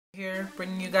here,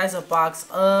 bringing you guys a box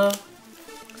of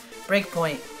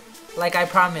BreakPoint, like I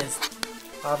promised.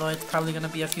 Although it's probably gonna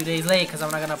be a few days late because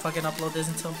I'm not gonna fucking upload this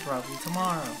until probably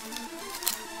tomorrow.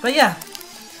 But yeah,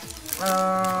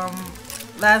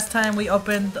 last time we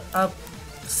opened up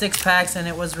 6 packs and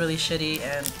it was really shitty,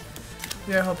 and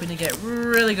we are hoping to get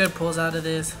really good pulls out of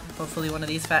this. Hopefully one of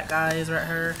these fat guys right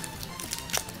here.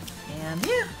 And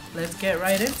yeah, let's get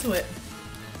right into it.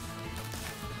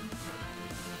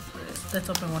 Let's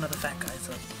open one of the fat guys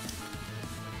up.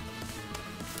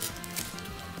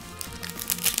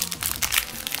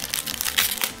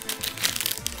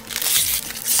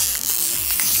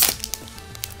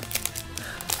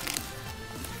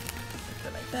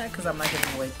 Like that, because I'm not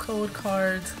giving away code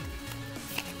cards.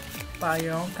 Buy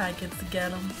your own packets to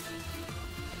get them.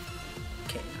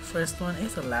 Okay, first one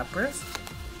is a Lapras.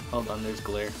 Hold on, there's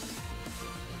glare.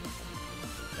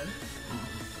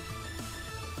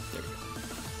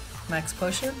 Max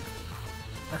Potion,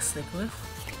 a Siglif,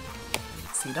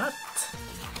 Seedot,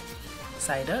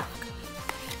 Psyduck,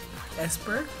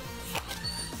 Esper,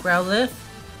 Growlithe,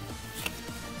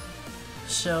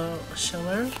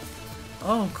 Schiller.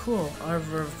 Oh cool, our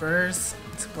reverse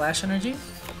Splash Energy.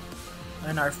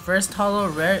 And our first holo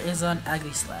rare is on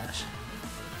Aegislash.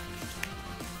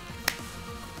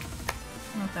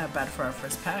 Not that bad for our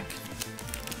first pack.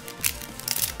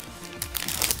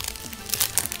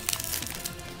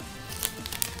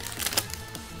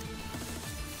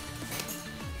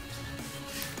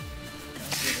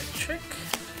 Trick.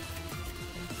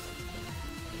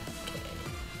 Okay.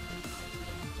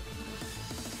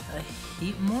 A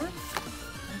Heatmorph,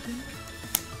 I think.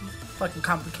 Fucking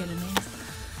complicated names.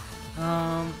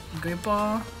 Great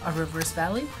Ball, a Reverse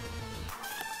Valley,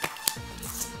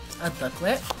 a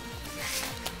Ducklet,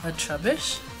 a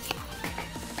Trubbish,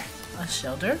 a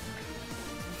Shelter,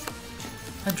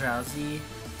 a Drowsy,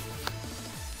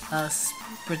 a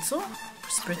Spritzel,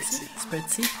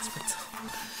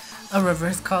 a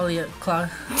Reverse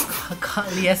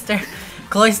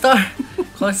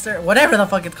Cloyster, whatever the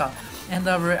fuck it's called, and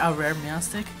a rare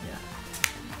Meowstic. Yeah.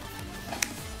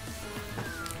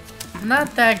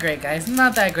 Not that great, guys.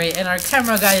 Not that great. And our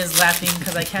camera guy is laughing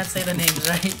because I can't say the names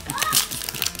right.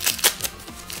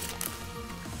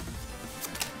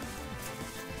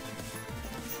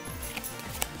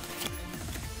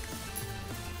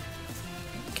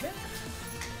 Okay.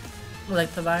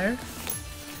 Electivire.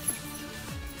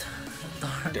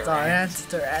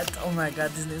 Durant. Oh my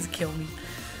god, these names kill me.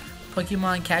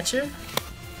 Pokemon Catcher.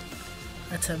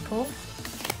 A Temple.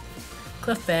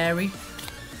 Clefairy.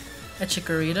 A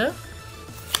Chikorita.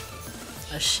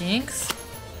 A Shinx,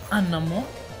 a Numel,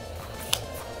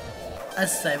 a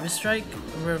Cyber Strike,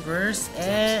 Reverse,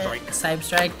 and Cyber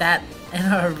Strike, that,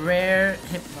 and a rare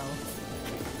Hypno.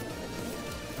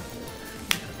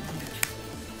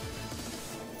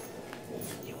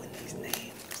 You and these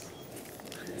names.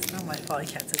 It's not my fault I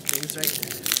can't say names right.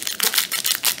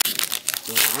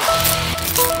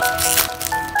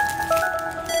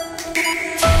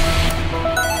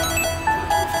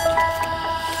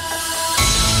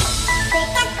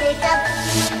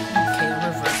 Okay,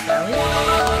 Reverse Valley.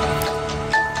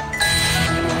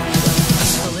 I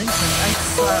saw later.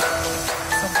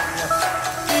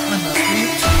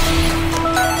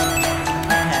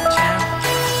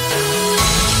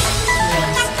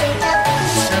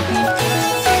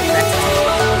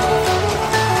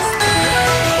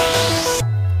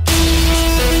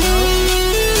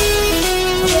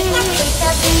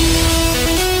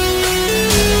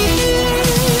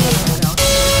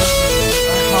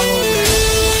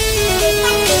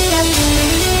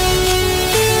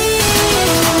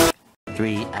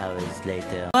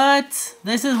 But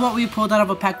this is what we pulled out of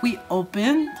a pack we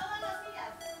opened.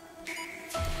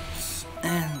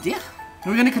 And yeah,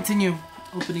 we're gonna continue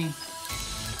opening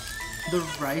the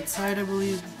right side, I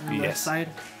believe. Or yes. Left side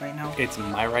right now. It's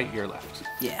my right, your left.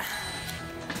 Yeah.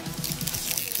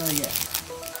 So yeah.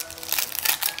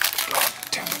 God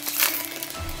damn it.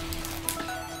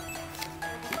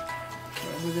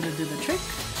 Okay, we're gonna do the trick.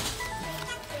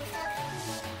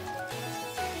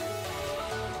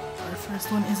 First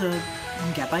one is a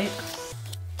Gabite,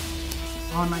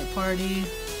 All Night Party,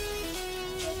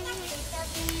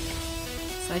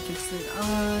 Psychic State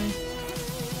Eye,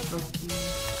 Loki,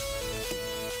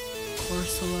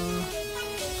 Corsola,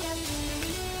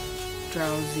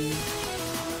 Drowsy,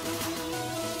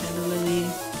 Lily,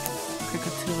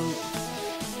 Kricketot,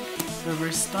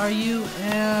 Reverse Staryu,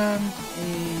 and a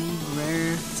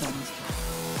rare Sunstar.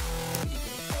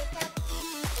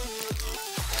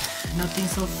 Nothing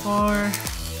so far.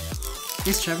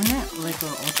 Is Trevenant like an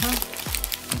Ultra?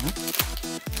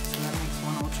 So that makes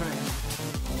one Ultra and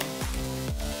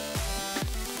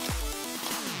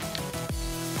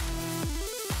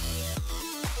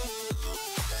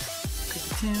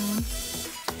Neptune.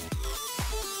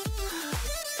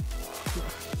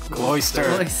 Cloyster.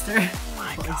 Cloyster.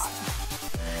 My God.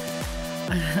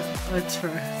 What's for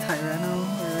Tyranno?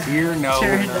 Or Tyranno.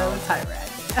 Tyranno.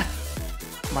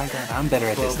 Tyranno. My God, I'm better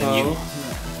at this than you.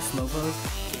 Slowpoke.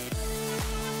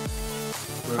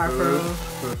 Farfaro.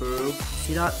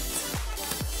 Seedot.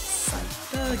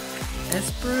 Psyduck.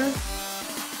 Esper.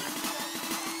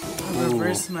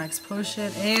 Reverse Max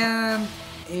Potion. And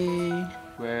a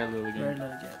Rare Lilligant. Rare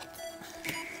Lilligant.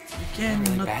 Again, I'm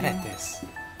really nothing. bad at this.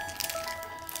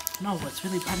 No, what's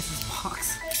really bad is this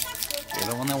box. You're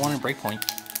the one that wanted BreakPoint.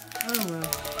 Oh well.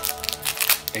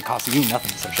 It costs you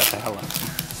nothing, so shut the hell up.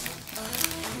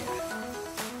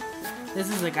 This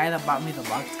is the guy that bought me the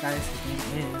box, guys.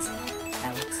 His name is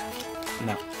Alex.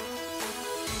 No.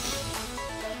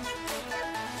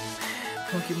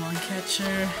 Pokemon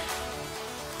Catcher.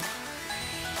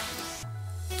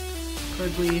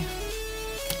 Quigley.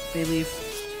 Bayleaf.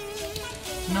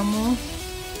 Numel.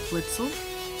 Blitzel.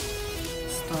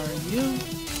 Staryu.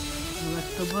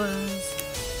 Electabuzz.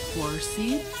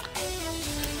 Warseed.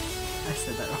 I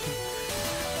said that wrong.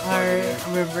 Our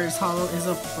reverse hollow is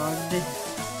a Frogadier.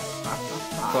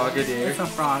 Frogadier. It's a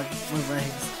frog with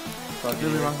legs. Frogadier.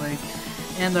 Really long legs.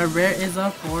 And our rare is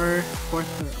a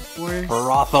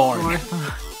Hawthorne.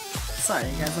 Sorry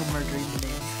guys, I'm murdering the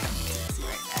names.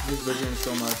 He's butchering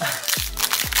so much.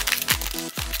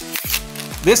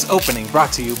 This opening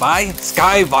brought to you by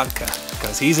Sky Vodka,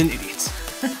 because he's an idiot.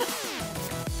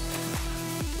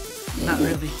 Not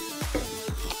really.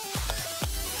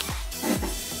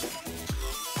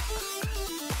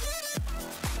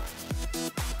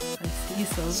 I see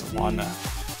something.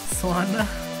 Swanna.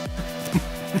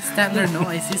 Standard, no,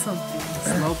 I see something.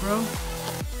 Slowbro.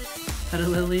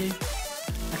 Petalilli.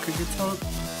 A Krigatoad.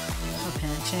 A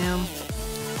Pancham.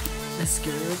 A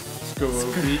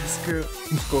Scorupi.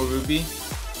 Skorupi.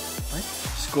 What?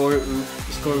 Skorupi.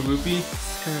 Scorupi.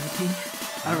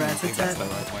 A I think that's the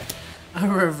Rattata. right way. A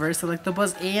reverse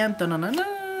Electabuzz and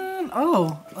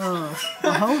oh, a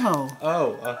ho-ho. Oh.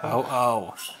 Oh,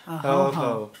 A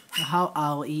ho-ho. A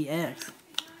ho-o-e-x.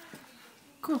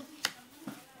 Cool.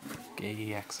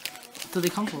 GEX. Do they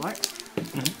come full art?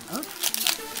 Oh.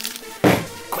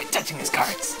 Quit touching his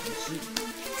cards.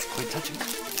 Quit touching them.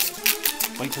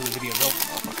 Wait till the video's over,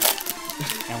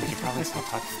 motherfucker. And we should probably stop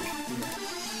talking.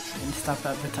 And stop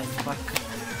advertising back.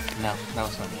 No, that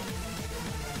was not me.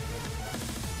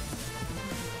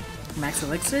 Max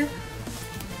Elixir.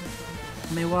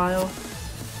 Mawile.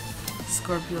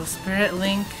 Scorpio Spirit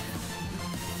Link.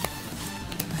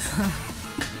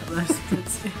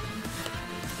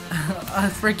 A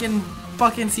freaking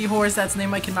fucking seahorse that's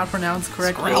name I cannot pronounce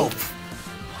correctly.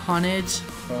 Honage.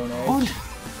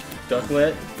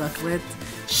 Ducklet. Ducklet.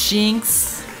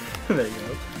 Shinx. There you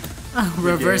go.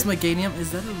 Reverse Meganium.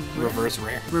 Is that a Reverse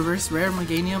rare. reverse rare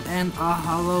Meganium and a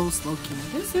hollow Slowking?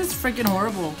 This is freaking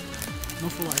horrible. No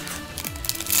full art.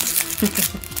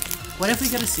 What if we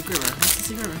get a secret rare? What's the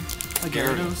secret rare? A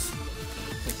Gyarados.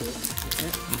 That's it. That's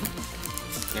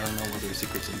it. There are no other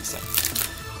secrets in the set.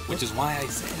 Which is why I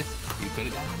said you could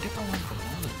have gotten a different one from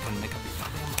now and couldn't make up your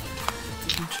goddamn mind.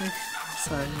 Different trick.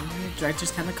 Sorry,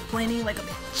 director's kind of complaining like a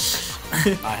bitch.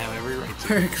 I have every right to.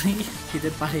 Berkeley, he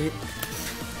did buy it.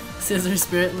 Scissor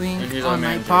Spirit And Link, he's our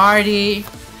Online manager. Party,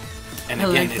 And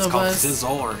again, it's called Electabuzz.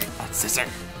 Scizor, not Scissor.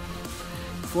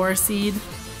 Forseed,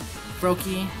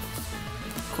 Brokey,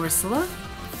 Corsola,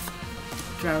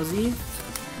 Drowsy,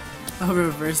 a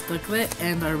reverse Ducklet,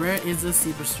 and our rare is a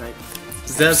Zebra Stripe.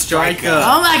 Zebstrika.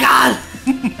 Oh my god!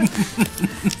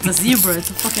 It's a zebra, it's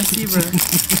a fucking zebra.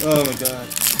 Oh my god.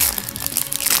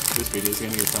 This video is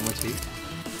gonna get so much heat.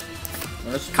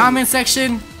 Comment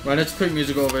section. Right, let's put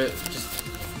music over it. Just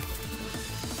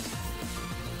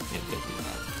Yeah, don't do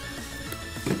that.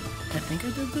 I think I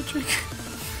did the trick.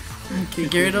 Okay,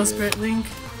 Gyarados Spirit Link,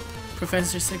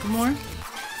 Professor Sycamore,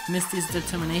 Misty's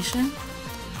Determination,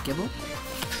 Gibble,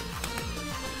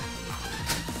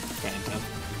 Phantom.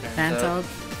 Phantom,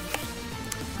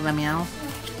 Lemiao,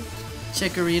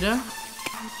 Chikorita,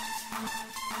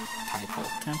 Typhoon.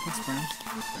 Temple Spring,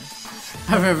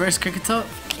 a reverse Kricketot,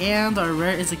 and our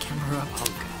rare is a Camerupt. Oh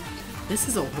god. This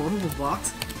is a horrible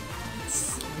box.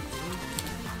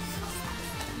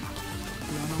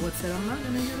 You don't know what set I'm not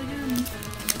gonna get again.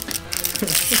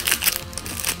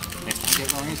 Next time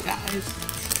get orange, guys.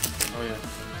 oh yeah.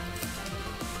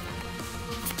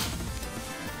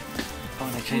 Oh,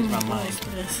 and I changed my mind.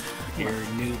 Yes. Your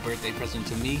new birthday present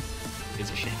to me is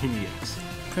a shiny X.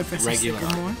 Professor Regular.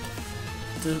 Sycamore,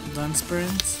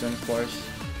 Dunsparce, Dunsparce.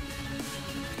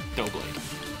 Doughblade.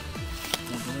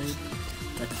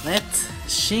 Ducklet,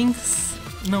 Shinx,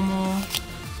 Numel,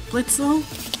 Splitzo,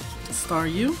 Star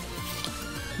U,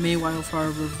 May Wildfire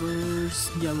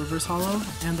reverse hollow,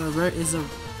 and our rare is a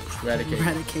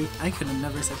Eradicate. I could have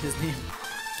never said his name.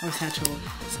 I was Hacho.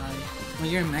 Sorry. When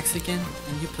you're Mexican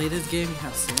and you play this game, you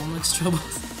have so much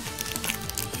troubles.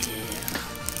 Yeah.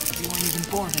 You weren't even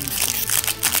born in it.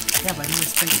 Yeah, but I never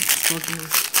spoken.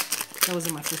 That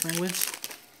wasn't my first language.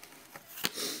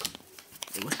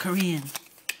 It was Korean.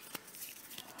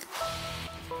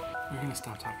 You're gonna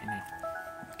stop talking now.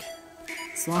 Okay.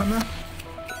 Swana.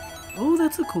 Oh,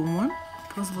 that's a cool one.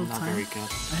 Puzzle of Not time. very good.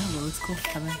 I don't know, it's cool.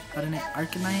 Haven't gotten it.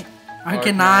 Arcanine.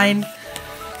 Arcanine.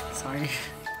 Sorry.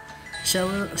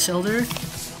 Shelter.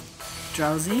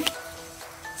 Drowsy.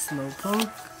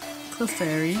 Slowpoke.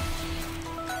 Clefairy.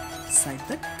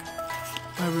 Psyduck.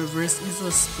 Our reverse is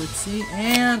a Splitsy.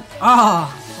 And a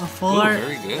full art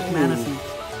very good. Manaphy.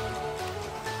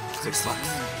 6 bucks.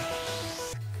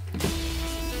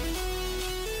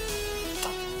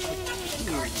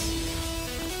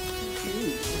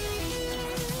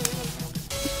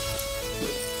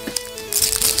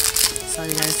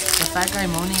 Sorry guys, the fat guy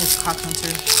moaning is Cock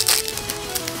Hunter.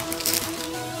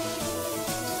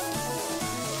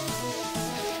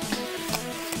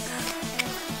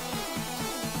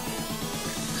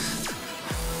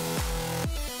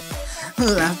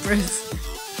 Lapras.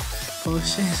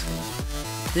 Potion.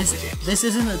 This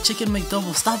isn't a chicken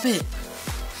McDouble. Stop it.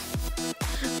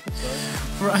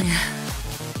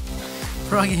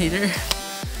 Froggator.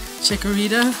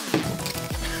 Chikorita.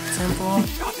 Temple.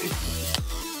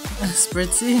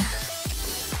 Spritzy.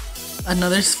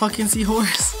 Another fucking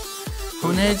seahorse.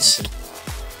 Honedge.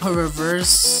 A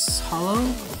reverse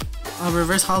hollow. A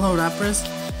reverse hollow Lapras.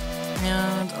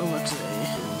 And a luxury.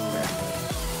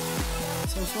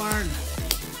 So far.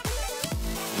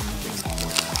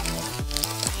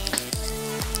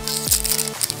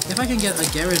 If I can get a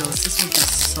Gyarados, this would be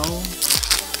so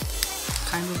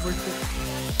kind of worth it.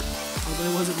 Although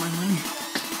it wasn't my money.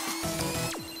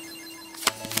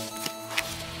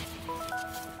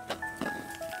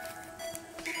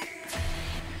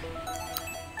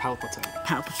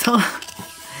 Palpito,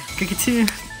 Kricketune,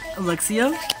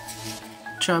 Alexio,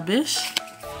 Trubbish,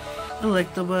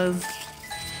 Electabuzz,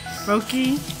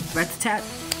 Roki, Rattata,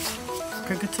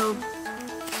 Kricketot.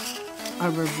 Our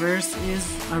reverse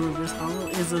hollow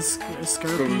is a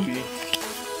Skirpy.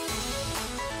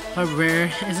 Our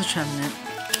rare is a Trevenant,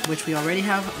 which we already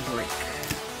have a break.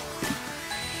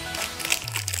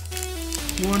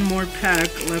 One more pack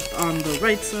left on the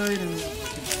right side and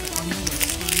on the left side.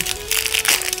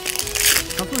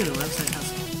 Hopefully the left side has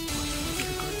some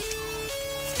cards.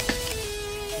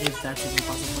 If that's even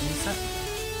possible in this set.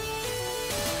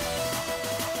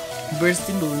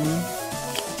 Bursting Balloon.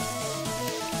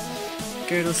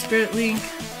 Gyarados Spirit Link.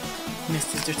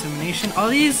 Misty's Determination. All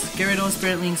these Gyarados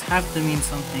Spirit Links have to mean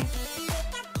something.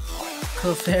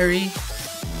 Clefairy.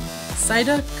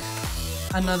 Psyduck.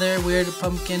 Another weird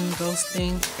pumpkin ghost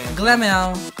thing.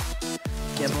 Glameow.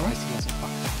 Gibble.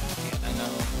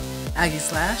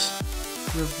 Aegislash.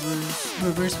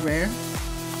 Reverse rare.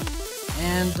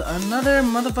 And another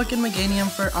motherfucking Meganium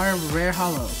for our rare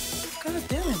hollow. God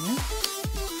damn it, man.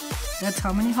 That's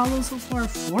how many hollows so far?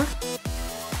 4?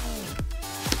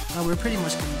 Oh, we're pretty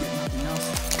much gonna get nothing else.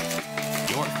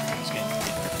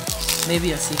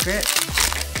 Maybe a secret?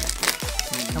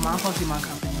 Come on, Pokemon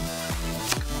Company.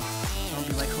 Come on. Don't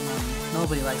be like Konami.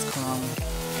 Nobody likes Konami.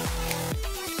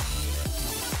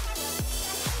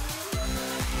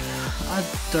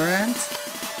 Durant.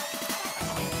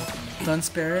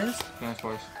 Dunsparce.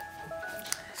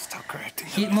 Stop correcting.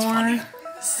 Heatmore.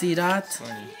 Seedot.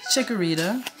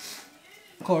 Chikorita.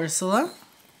 Corsola.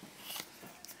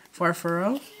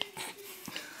 Farfurrow.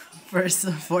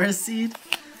 Forest Seed.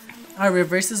 Our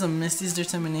reverse is a Misty's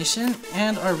Determination,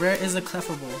 and our rare is a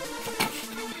Clefable.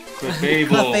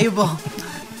 Clefable.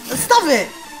 Stop it!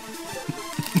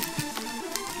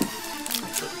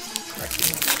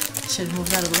 Should have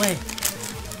moved out of the way.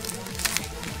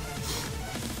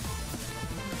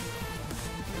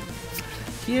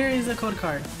 Here is a code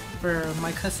card for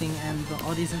my cussing and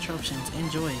all these interruptions.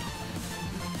 Enjoy.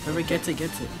 Whoever gets it,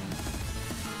 gets it.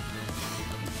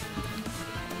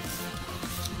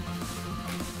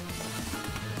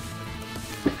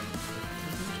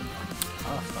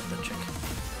 Oh, fuck that trick.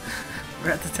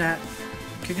 Rattata,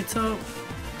 Kricketot,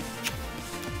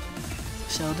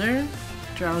 Shelter,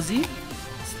 Drowsy,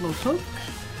 Slowpoke.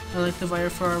 I like the Electivire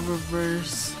for our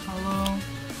reverse hollow.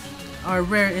 Our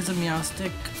rare is a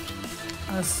Meowstic.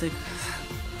 A sick.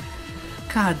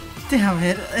 God damn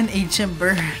it, an ancient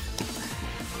bird.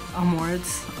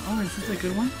 Amords. Oh, is this a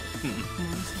good one?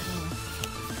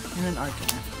 And an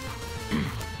Arcanine.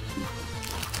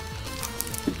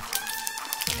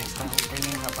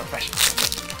 professional.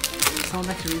 Someone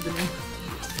that can read the name.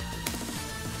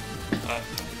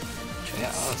 Yeah,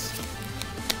 us.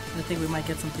 I think we might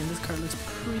get something. This card looks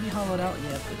pretty hollowed out.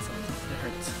 Yeah, it's something. It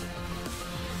hurts.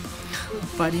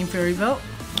 Fighting Fairy Belt.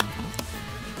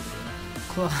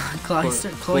 Cloister.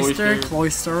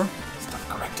 Stop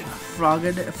correcting him.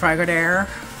 Fragadair.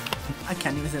 I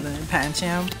can't even say the name.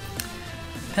 Pancham.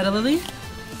 Petalily.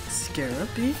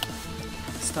 Scarabee.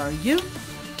 Staryu.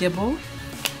 Gibble.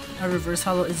 A reverse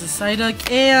hollow is a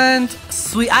Psyduck. And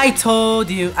sweet. I told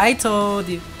you.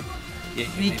 Yeah,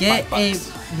 We get a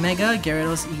Mega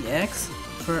Gyarados EX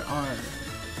for our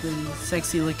really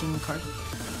sexy looking card.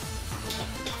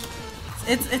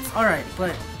 It's alright,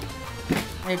 but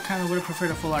I kind of would have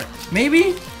preferred a full art.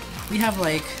 Maybe we have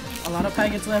like a lot of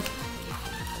packets left.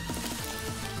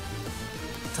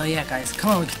 So yeah, guys,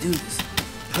 come on, we can do this.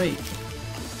 Pray,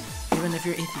 even if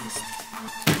you're atheist.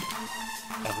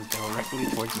 That was directly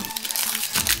towards me.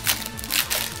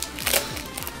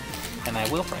 And I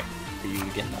will pray for you to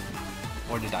get nothing.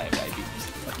 Or to die of diabetes.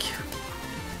 Fuck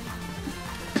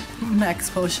you. Max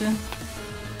Potion.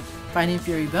 Fighting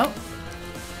Fury Belt.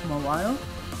 Mawile.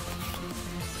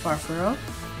 Farfurrow.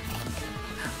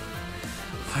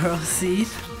 Furrow Seed.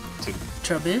 2.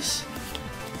 Trubbish.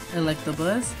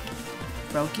 Electabuzz.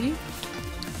 Froakie.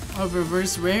 Our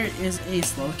reverse rare is a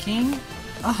Slowking.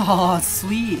 Oh,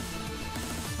 sweet.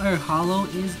 Our hollow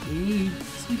is a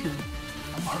Suicune.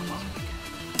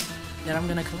 That I'm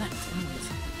gonna collect anyways.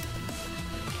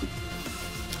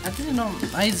 I didn't know.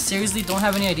 I seriously don't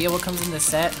have any idea what comes in this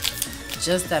set.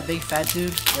 Just that big fat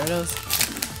dude, Gyarados.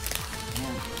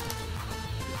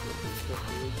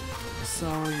 So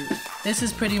this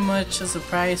is pretty much a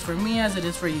surprise for me as it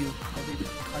is for you.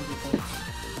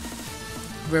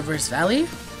 Reverse Valley,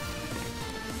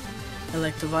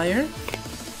 Electivire,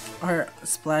 or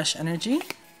Splash Energy,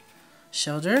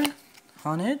 Shelter,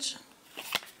 Honage,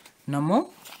 Numel,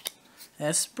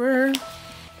 Esper,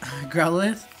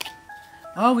 Growlithe.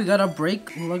 Oh, we got a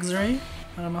Break Luxury.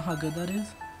 I don't know how good that is.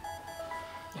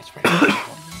 It's pretty good.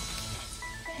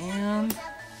 And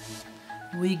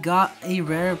we got a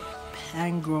rare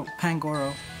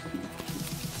Pangoro.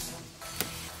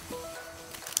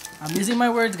 I'm using my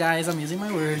words, guys. I'm using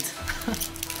my words.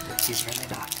 He's really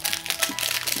not.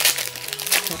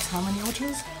 That's how many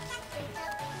ultras?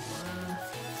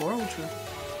 4 ultra.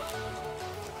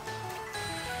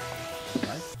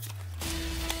 5.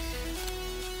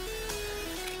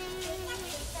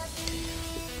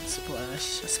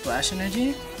 Splash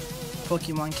Energy,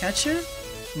 Pokemon Catcher,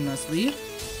 Nuzleaf,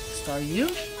 Staryu,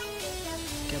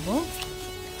 Gibble,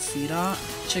 Seedot,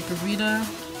 Chikorita,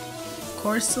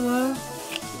 Corsola,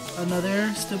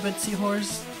 another stupid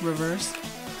seahorse, reverse,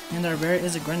 and our rare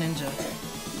is a Greninja.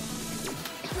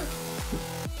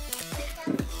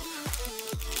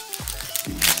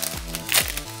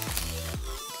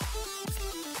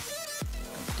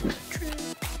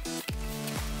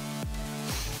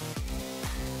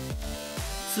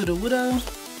 Sudowoodo,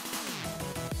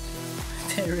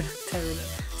 Terrada,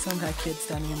 some that kid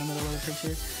standing in the middle of the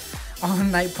picture. All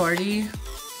Night Party,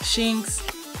 Shinx,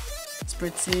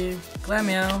 Spritzy,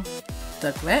 Glameow,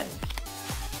 Ducklet,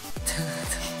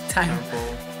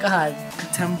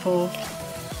 Temple,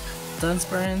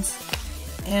 Dunsparce,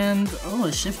 and oh,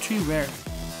 a Shiftry rare,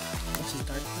 which is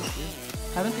dark.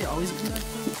 Haven't they always been dark?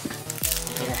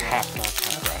 They're half dark,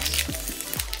 half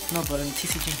grass. No, but in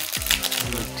TCG.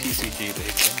 In the TCG, they've been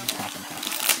half and half.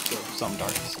 So some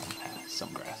dark,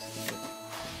 some grass.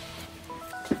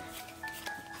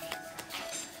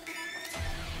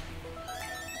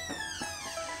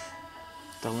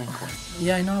 Delinquent.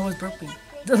 Yeah, I know I was broken.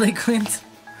 Delinquent.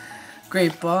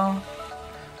 Great Ball.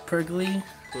 Pergly.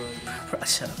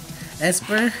 Shut up.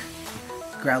 Esper.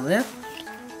 Growlithe.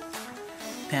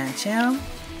 Pancham.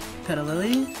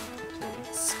 Petalily.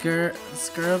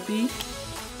 Scarabee.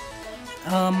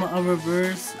 A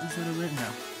reverse. Is it a red?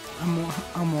 No.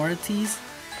 Aromatisse.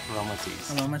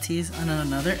 And then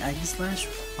another Aegislash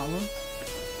Hollow.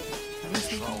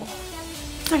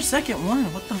 It's our second one.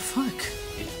 What the fuck?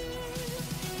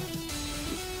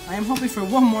 I am hoping for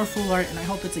one more full art, and I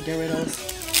hope it's a Gyarados.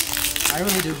 I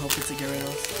really do hope it's a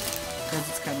Gyarados, because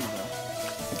it's kind of a...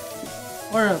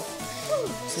 Or a...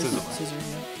 Scizor,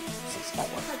 yeah.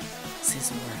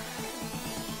 Scizor.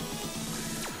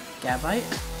 Gabite.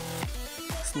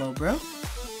 Slowbro.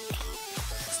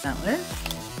 Stantler.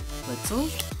 Blitzel.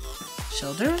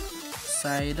 Shelter.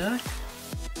 Psyduck.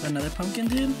 Another pumpkin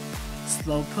dude.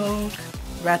 Slowpoke.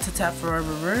 Rattata for our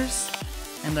reverse.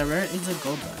 And the rare is a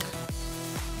Golduck.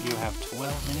 You have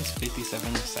 12 minutes,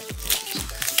 57 seconds.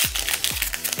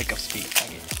 Pick up speed, I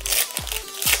guess.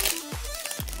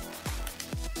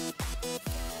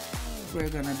 we're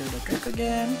gonna do the trick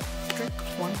again. Trick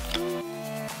 1, 2,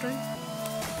 3.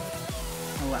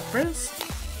 A Lapras,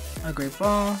 a Great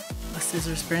Ball, a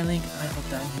Scissor Spare Link. I hope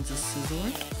that means a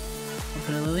Scizor. A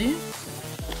Petalilli,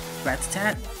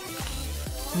 Rat-a-tat,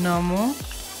 Normal,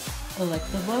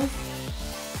 Electabuzz,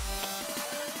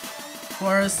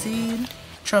 Flora Seed,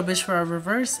 Trubbish for our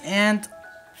reverse, and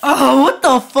oh, what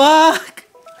the fuck!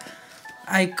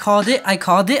 I called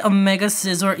it a Mega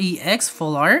Scizor EX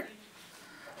full art.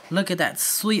 Look at that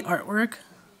sweet artwork.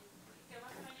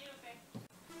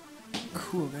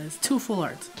 Cool, guys. 2 full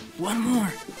arts. 1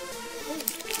 more.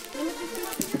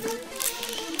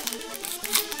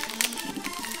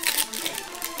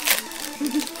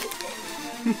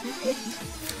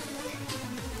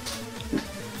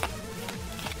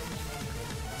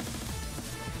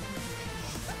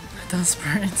 Those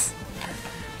spirits.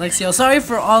 Lexio, sorry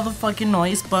for all the fucking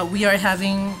noise, but we are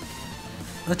having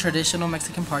the traditional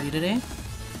Mexican party today.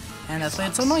 And that's why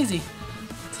it's so noisy.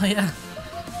 So yeah.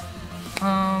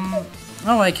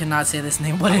 Oh, I cannot say this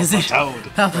name. What is it?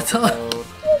 Palpitoad.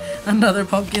 Another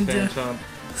pumpkin dude.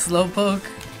 Slowpoke.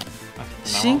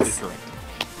 Shinx.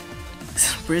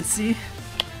 Spritzy.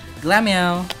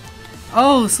 Glameow.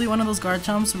 Oh, sweet, one of those guard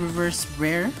chomps. Reverse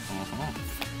rare.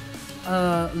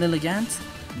 Lilligant.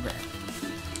 Rare.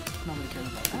 Nobody cares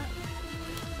about that.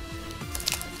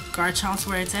 Guard chomps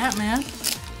where it's at, man.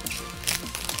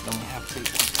 Don't have to.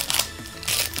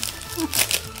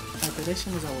 My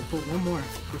prediction is I will put 1 more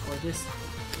before this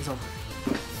is over.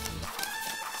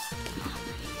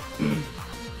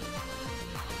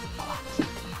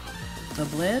 The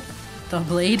blade.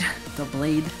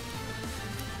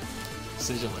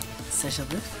 Sigilif.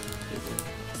 Sigilif.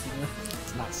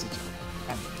 It's not Sigilif. I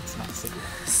mean, it's not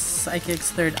Sigilif.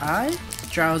 Psychic's third eye.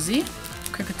 Drowsy.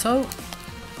 Kricketot.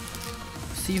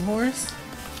 Seahorse.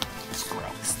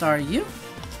 Staryu.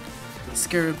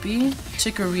 Skirby,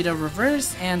 Chikorita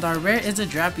reverse, and our rare is a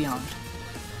Drapion.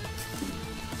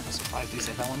 I'm surprised you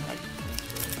said that one right.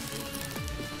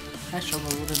 I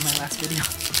struggled with it in my last video.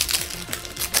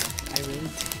 I really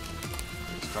did.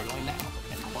 You're struggling now,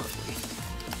 and horribly.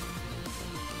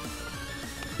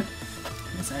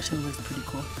 This actually looks pretty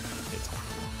cool. It's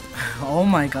horrible. Oh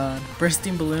my god.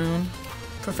 Bursting Balloon.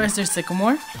 Professor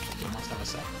Sycamore. You almost have a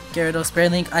set. Gyarados Spare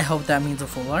Link, I hope that means a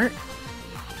full art.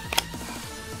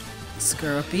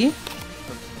 Skirby,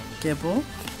 Gibble.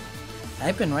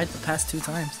 I've been right the past 2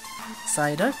 times.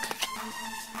 Psyduck,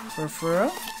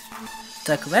 Furfuro,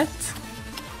 Ducklet,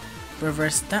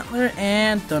 Reverse Stantler,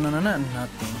 and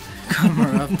nothing. Come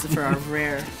up for our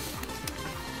rare.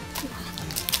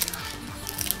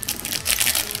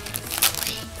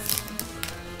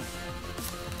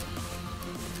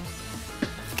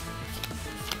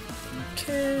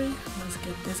 Okay, let's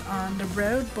get this on the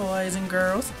road, boys and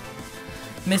girls.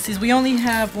 Missies, we only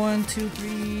have 1, 2,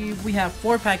 3. We have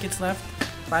 4 packets left.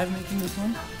 5 making this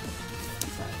one.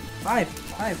 5.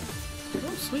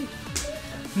 Oh, sweet.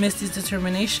 Misty's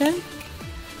Determination.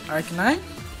 Arcanine.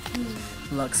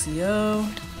 Luxio.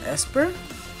 Esper.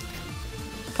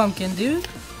 Pumpkin Dude.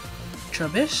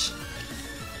 Trubbish.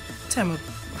 Time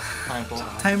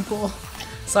Pool.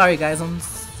 Sorry, guys. I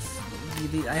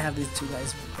have these 2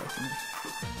 guys.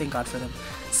 Thank God for them.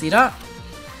 Seedot.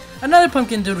 Another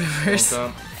Pumpkin Dude reverse.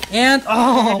 And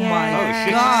oh my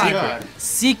god.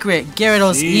 Secret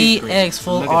Gyarados EX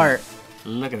full art.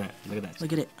 Look at that.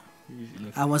 Look at it.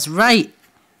 I was right.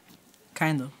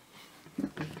 Kind of.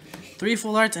 3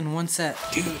 full arts and 1 set.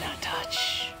 Do not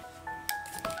touch.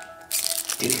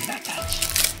 Do not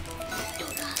touch.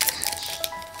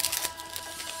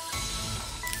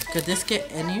 Could this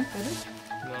get any better?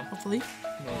 No. Hopefully. It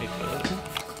could,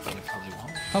 but it probably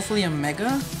won't. Hopefully a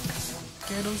Mega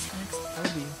Gyarados EX. That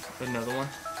would be. Another one.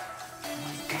 Oh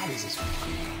my god, is this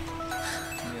really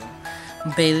Yeah.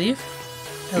 Bayleaf.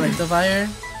 Electivire.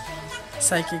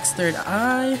 Psychic's third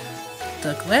eye.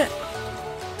 Ducklet.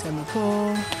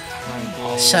 Temple.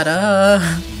 Shut up.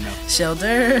 No.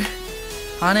 Shelter.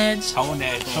 Honedge. Hone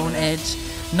Edge.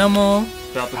 Numel.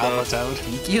 Palpitoad.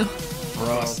 Thank you.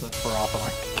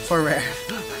 Ferrothorn. For rare.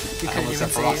 You I couldn't almost even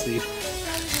said say it. Frosty.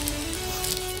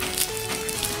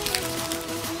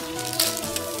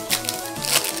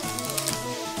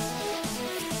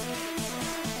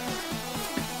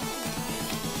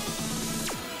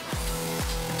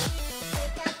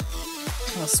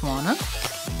 Swanna.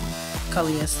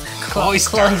 Cloyster.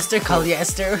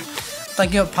 Polyester.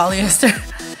 Thank you, Polyester.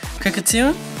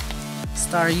 Kricketune.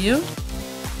 Staryu.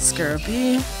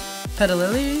 Skirby.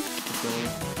 Petalilli.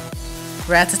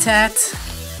 Rat-a-tat.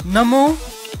 Numel.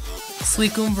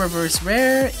 Suicune reverse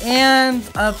rare. And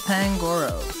a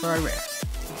Pangoro for a rare.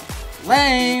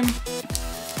 Lame.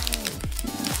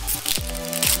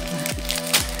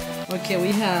 Okay,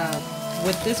 we have,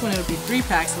 with this one it'll be 3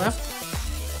 packs left.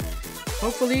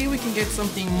 Hopefully we can get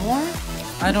something more.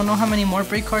 I don't know how many more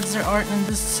break cards there are in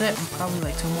this set. Probably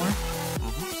like 2 more.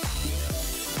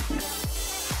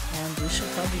 And we should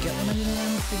probably get one of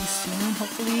them pretty soon,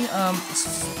 hopefully.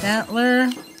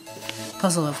 Stantler,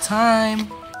 Puzzle of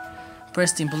Time,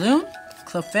 Bursting Balloon,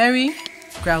 Clefairy,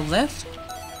 Growlithe,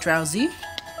 Drowsy,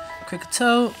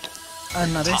 Kricketot,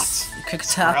 another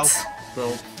Kricketot.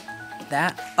 Bro.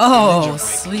 That. Oh, Greninja break,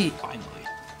 sweet. Finally.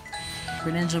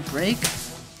 Greninja Break.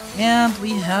 And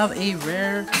we have a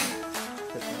rare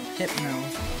Hypno.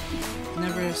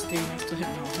 Never stay next to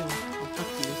Hypno. I'll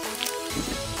fuck you.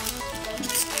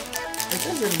 It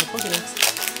says it in the Pokédex.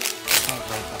 Can't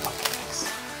write the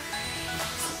Pokédex.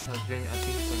 I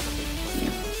think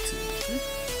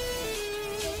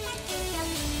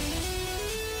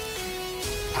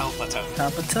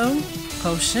Palpito,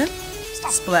 Potion,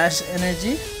 Splash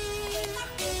Energy,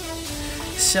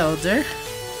 Shelter,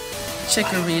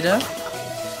 Chikorita,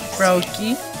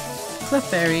 Brokey,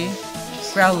 Clefairy,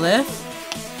 Growlithe,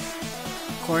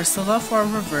 Corsola for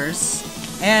reverse,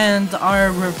 and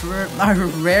our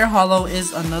rare holo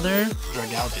is another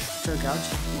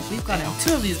Dragalge. We've gotten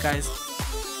 2 of these guys.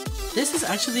 This is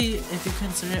actually, if you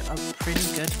consider it, a pretty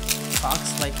good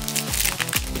box, like,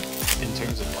 In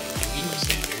terms of like Yu-Gi-Oh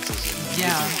standards,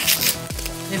 yeah.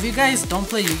 If you guys don't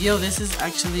play Yu-Gi-Oh, this is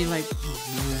actually like,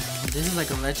 this is like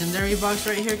a legendary box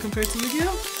right here compared to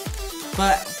Yu-Gi-Oh.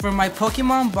 But for my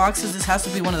Pokemon boxes, this has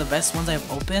to be one of the best ones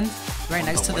I've opened. Right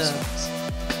next to the,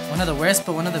 one of the worst,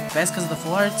 but one of the best because of the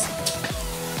full arts,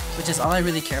 which is all I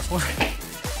really care for.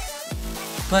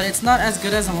 But it's not as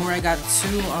good as the one where I got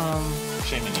 2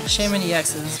 Shaman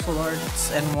EXs, full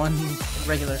arts, and 1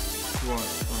 regular.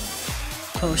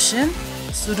 Potion,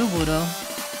 Sudowoodo,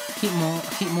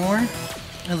 Heatmore,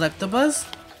 Electabuzz,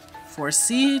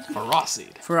 Forseed,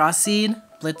 Ferocid,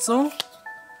 Blitzel,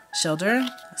 Shelter,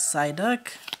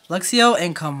 Psyduck, Luxio,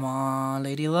 and come on,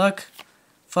 Lady Luck.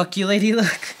 Fuck you, Lady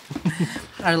Luck.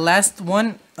 Our last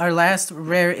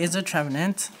rare is a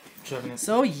Trevenant.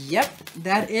 So, yep,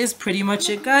 that is pretty much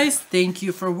it, guys. Thank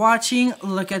you for watching.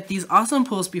 Look at these awesome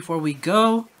pulls before we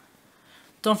go.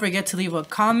 Don't forget to leave a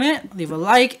comment, leave a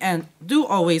like, and do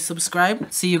always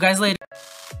subscribe. See you guys later.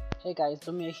 Hey guys,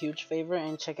 do me a huge favor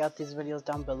and check out these videos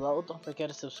down below. Don't forget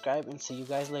to subscribe and see you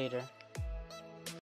guys later.